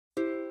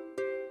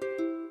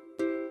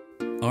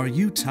Are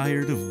you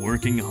tired of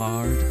working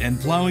hard and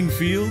plowing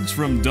fields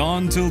from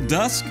dawn till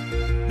dusk?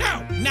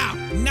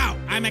 No,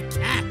 I'm a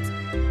cat.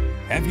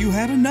 Have you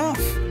had enough?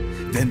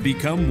 Then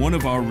become one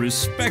of our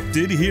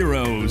respected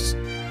heroes.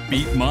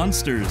 Beat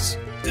monsters,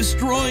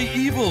 destroy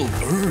evil,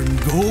 earn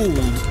gold.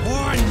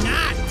 Or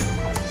not.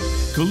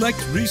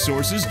 Collect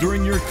resources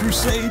during your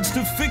crusades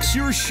to fix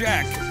your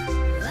shack.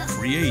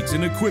 Create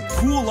and equip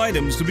cool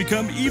items to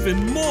become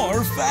even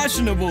more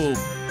fashionable.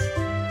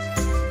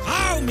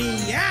 Oh,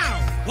 meow!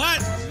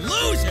 What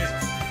losers!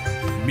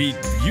 Meet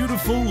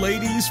beautiful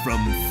ladies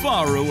from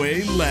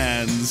faraway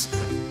lands.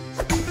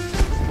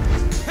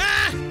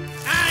 Ha!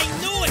 I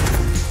knew it!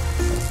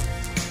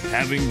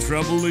 Having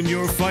trouble in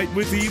your fight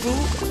with evil?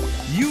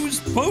 Use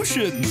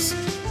potions.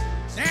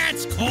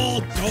 That's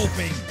called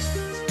doping.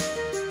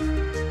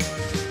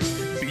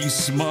 Be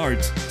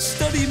smart,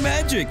 study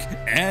magic,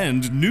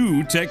 and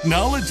new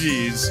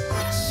technologies.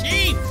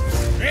 Cheap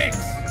tricks.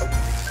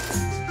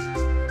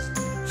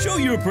 Show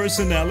your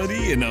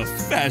personality in a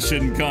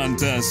fashion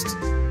contest.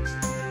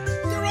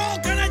 They're all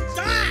gonna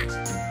die.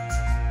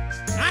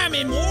 I'm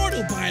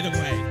immortal, by the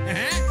way.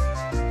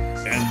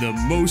 And the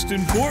most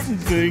important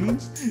thing,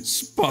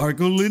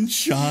 sparkle and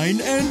shine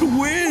and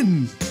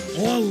win.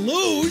 Or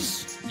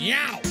lose.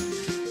 Meow.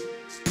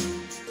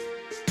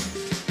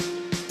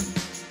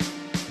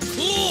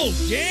 Cool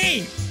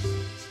game.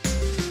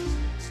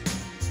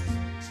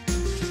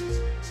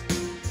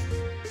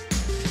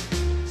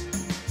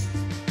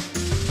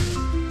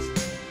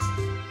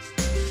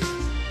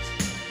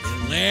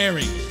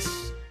 Hilarious.